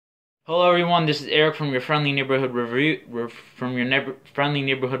Hello everyone, this is Eric from Your Friendly Neighborhood Reviewer,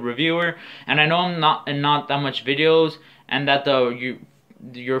 and I know I'm not that much videos, and that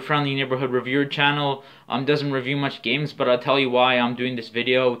Your Friendly Neighborhood Reviewer channel doesn't review much games, but I'll tell you why I'm doing this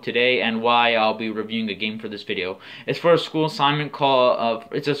video today and why I'll be reviewing a game for this video. It's for a school assignment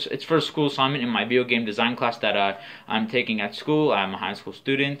it's for a school assignment in my video game design class that I'm taking at school. I'm a high school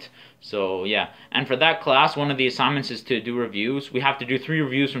student. So yeah, and for that class, one of the assignments is to do reviews. We have to do 3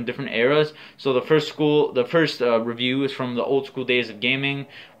 reviews from different eras. So the first review is from the old school days of gaming,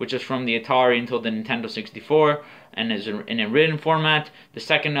 which is from the Atari until the Nintendo 64, and is in a written format. The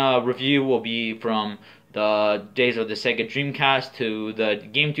second review will be from the days of the Sega Dreamcast to the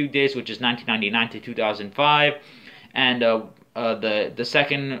GameCube days, which is 1999 to 2005, and the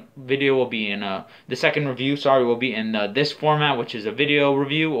second video will be in the second review, will be in this format, which is a video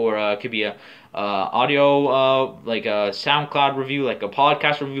review, or it could be a audio, like a SoundCloud review, like a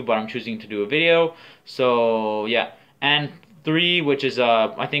podcast review, but I'm choosing to do a video. So yeah, and 3, which is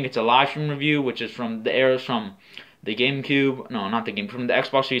I think it's a live stream review, which is from the eras from the GameCube, no, not the from the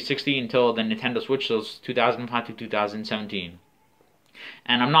Xbox 360 until the Nintendo Switch, so 2005 to 2017.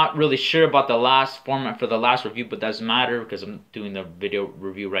 And I'm not really sure about the last format for the last review, but doesn't matter because I'm doing the video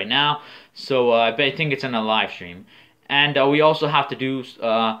review right now. So I think it's in a live stream. And we also have to do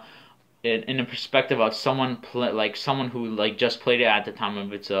in a perspective of someone who just played it at the time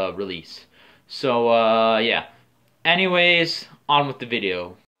of its release. So yeah. Anyways, on with the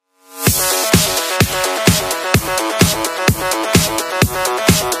video.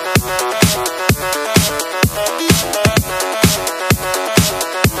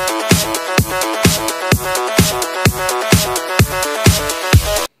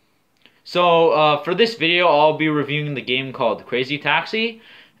 So for this video, I'll be reviewing the game called Crazy Taxi,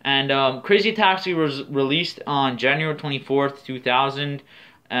 and Crazy Taxi was released on January 24th, 2000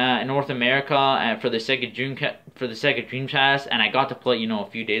 in North America, for the Sega Dreamcast, and I got to play it, a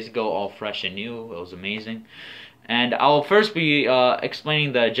few days ago, all fresh and new. It was amazing. And I'll first be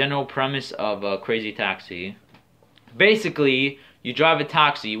explaining the general premise of Crazy Taxi. Basically, you drive a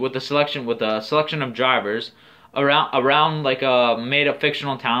taxi with a selection of drivers around like a made-up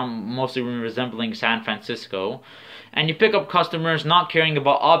fictional town, mostly resembling San Francisco, and you pick up customers, not caring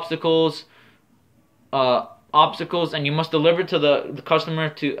about obstacles, and you must deliver to the customer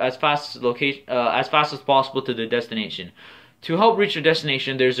to as fast as possible to the destination. To help reach your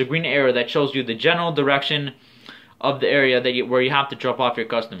destination, there's a green arrow that shows you the general direction of the area where you have to drop off your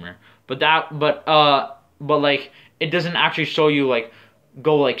customer. But like, it doesn't actually show you like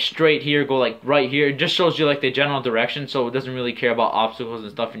go like straight here, go like right here. It just shows you like the general direction, so it doesn't really care about obstacles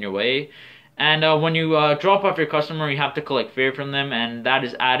and stuff in your way. And when you drop off your customer, you have to collect fare from them, and that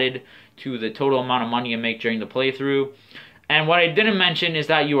is added to the total amount of money you make during the playthrough. And what I didn't mention is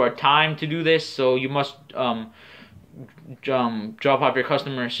that you are timed to do this, so you must drop off your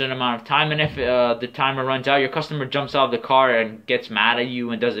customer a certain amount of time, and if the timer runs out, your customer jumps out of the car and gets mad at you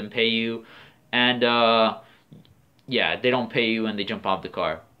and doesn't pay you, and yeah, they don't pay you and they jump off the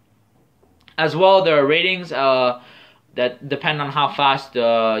car. As well, there are ratings that depend on how fast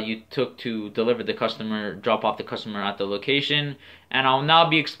you took to drop off the customer at the location. And I'll now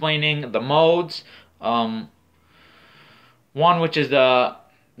be explaining the modes. One, which is the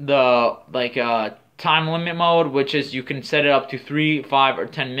time limit mode, which is you can set it up to 3, 5, or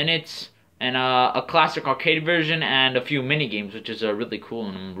 10 minutes. And a classic arcade version, and a few mini games, which is really cool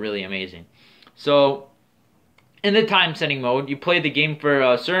and really amazing. So in the time setting mode, you play the game for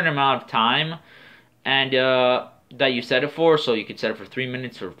a certain amount of time, and that you set it for. So you could set it for 3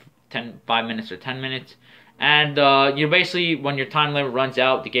 minutes, or 5 minutes, or 10 minutes. And you basically, when your time limit runs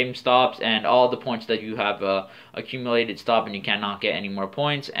out, the game stops, and all the points that you have accumulated stop, and you cannot get any more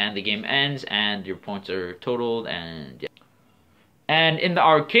points, and the game ends, and your points are totaled, and yeah. And in the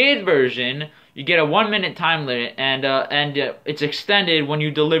arcade version, you get a 1-minute time limit, and it's extended when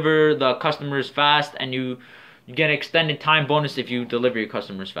you deliver the customers fast, and you get an extended time bonus if you deliver your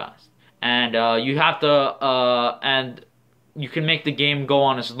customers fast. And you have to, and you can make the game go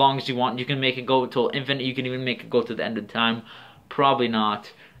on as long as you want. You can make it go until infinite. You can even make it go to the end of time. Probably not.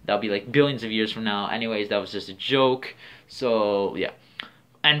 That'll be like billions of years from now. Anyways, that was just a joke. So yeah.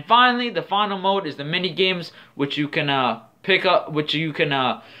 And finally, the final mode is the mini games, which you can pick up. Which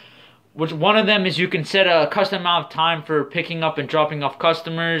one of them is you can set a custom amount of time for picking up and dropping off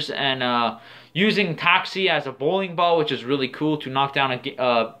customers, and using taxi as a bowling ball, which is really cool to knock down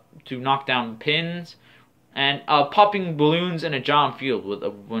pins, and popping balloons in a giant field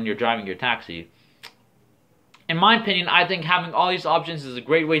when you're driving your taxi. In my opinion, I think having all these options is a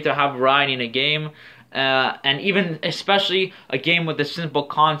great way to have variety in a game, and even especially a game with a simple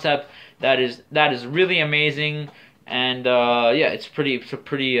concept that is really amazing. And yeah, it's a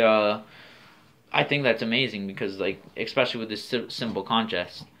pretty I think that's amazing because, like, especially with this simple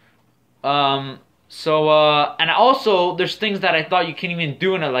concept. And also there's things that I thought you can't even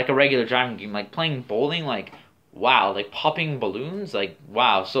do in a regular driving game, like playing bowling. Like, wow, like popping balloons, like,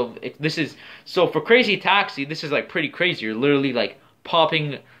 wow. So for Crazy Taxi, this is like pretty crazy. You're literally like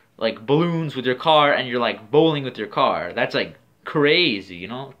popping like balloons with your car, and you're like bowling with your car. That's like crazy, you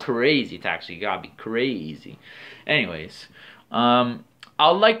know? Crazy Taxi, you gotta be crazy. Anyways, I'd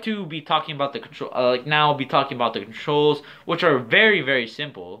like to be talking about the control. Now I'll be talking about the controls, which are very, very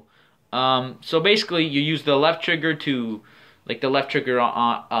simple. So basically, you use the left trigger to, the left trigger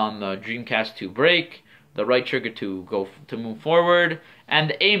on the Dreamcast to brake, the right trigger to move forward, and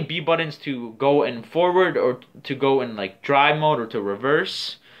the A and B buttons to go in forward, or to go in like drive mode, or to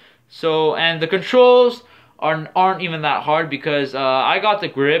reverse. So, and the controls aren't even that hard, because I got the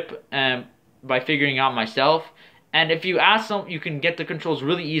grip by figuring out myself. And if you ask them, you can get the controls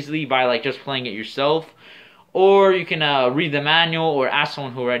really easily by like just playing it yourself. Or you can read the manual or ask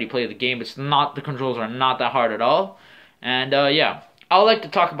someone who already played the game. The controls are not that hard at all. And yeah, I would like to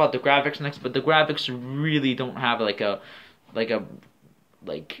talk about the graphics next, but the graphics really don't have like a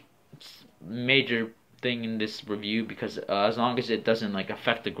major thing in this review, because as long as it doesn't like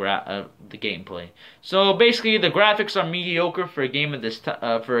affect the gameplay. So basically, the graphics are mediocre for a game of this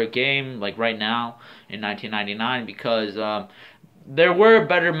for a game like right now in 1999, because there were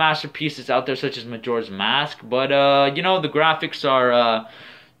better masterpieces out there, such as Majora's Mask, but you know, the graphics are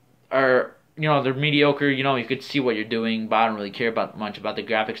you know, they're mediocre. You know, you could see what you're doing, but I don't really care much about the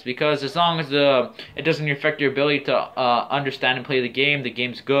graphics, because as long as it doesn't affect your ability to understand and play the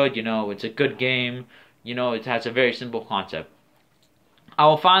game's good. You know, it's a good game. You know, it has a very simple concept. I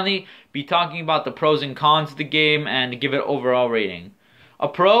will finally be talking about the pros and cons of the game and give it overall rating. A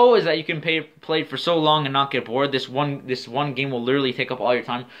pro is that you can play it for so long and not get bored. This one game will literally take up all your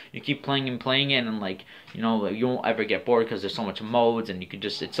time. You keep playing it, and like, you know, you won't ever get bored, because there's so much modes, and you can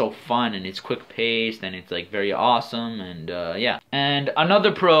just, it's so fun, and it's quick paced, and it's like very awesome. And yeah. And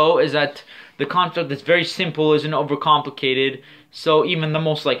another pro is that the concept is very simple, isn't overcomplicated. So even the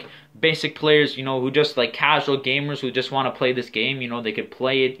most like basic players, you know, who just like casual gamers who just want to play this game, you know, they could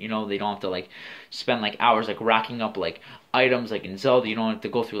play it. You know, they don't have to like spend like hours like racking up like items like in Zelda. You don't have to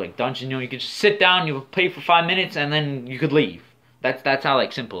go through like dungeons. You know, you could just sit down, you play for 5 minutes, and then you could leave. That's how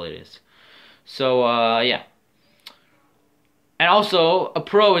like simple it is. So yeah. And also, a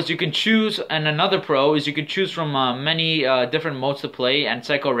pro is you can choose, and another pro is you can choose from many different modes to play and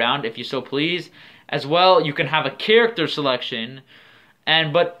cycle around if you so please. As well, you can have a character selection,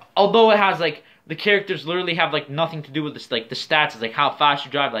 but although it has like, the characters literally have like nothing to do with this, like the stats, like how fast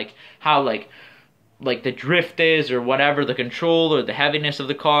you drive, like how like the drift is, or whatever, the control or the heaviness of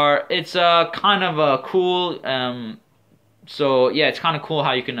the car. It's kind of cool. So yeah, it's kind of cool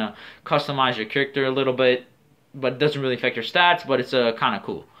how you can customize your character a little bit, but it doesn't really affect your stats, but it's kind of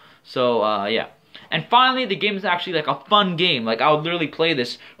cool. So yeah. And finally, the game is actually like a fun game. Like, I would literally play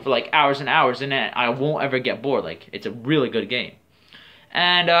this for like hours and hours, and I won't ever get bored. Like, it's a really good game.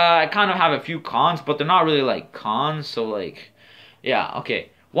 And I kind of have a few cons, but they're not really like cons. So like, yeah,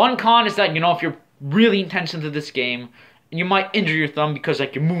 okay. One con is that, you know, if you're really intense into this game, you might injure your thumb, because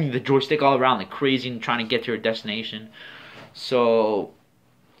like you're moving the joystick all around like crazy and trying to get to your destination. So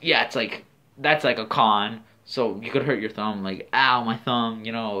yeah, it's like, that's like a con. So you could hurt your thumb, like, ow, my thumb.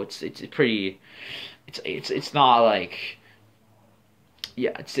 You know, it's pretty. It's not like,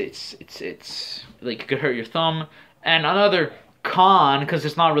 yeah, it's like you could hurt your thumb. And another con, because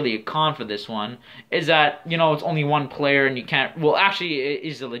it's not really a con for this one, is that, you know, it's only one player, and you can't. Well, actually, it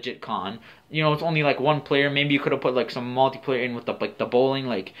is a legit con. You know, it's only like one player. Maybe you could have put like some multiplayer in with the bowling.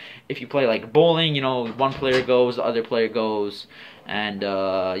 Like, if you play like bowling, you know, one player goes, the other player goes, and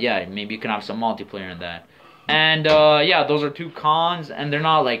yeah, maybe you can have some multiplayer in that. And yeah, those are two cons, and they're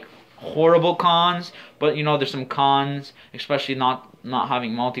not like horrible cons, but you know, there's some cons, especially not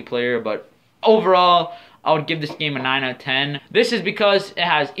having multiplayer. But overall, I would give this game a 9 out of 10. This is because it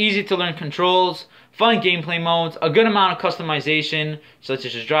has easy to learn controls, fun gameplay modes, a good amount of customization, such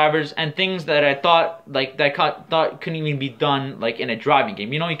as drivers, and things that I thought couldn't even be done like in a driving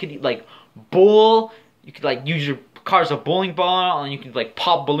game. You know, you could like bowl, you could like use your car as a bowling ball, and you could like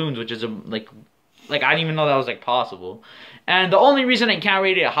pop balloons, which is like I didn't even know that was like possible. And the only reason I can't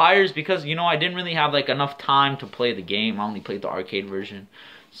rate it higher is because, you know, I didn't really have like enough time to play the game. I only played the arcade version.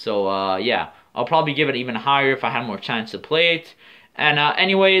 So yeah, I'll probably give it even higher if I had more chance to play it. And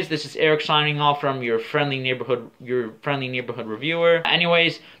anyways, this is Eric signing off from Your Friendly Neighborhood Reviewer.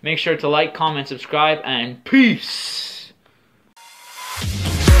 Anyways, make sure to like, comment, subscribe, and peace!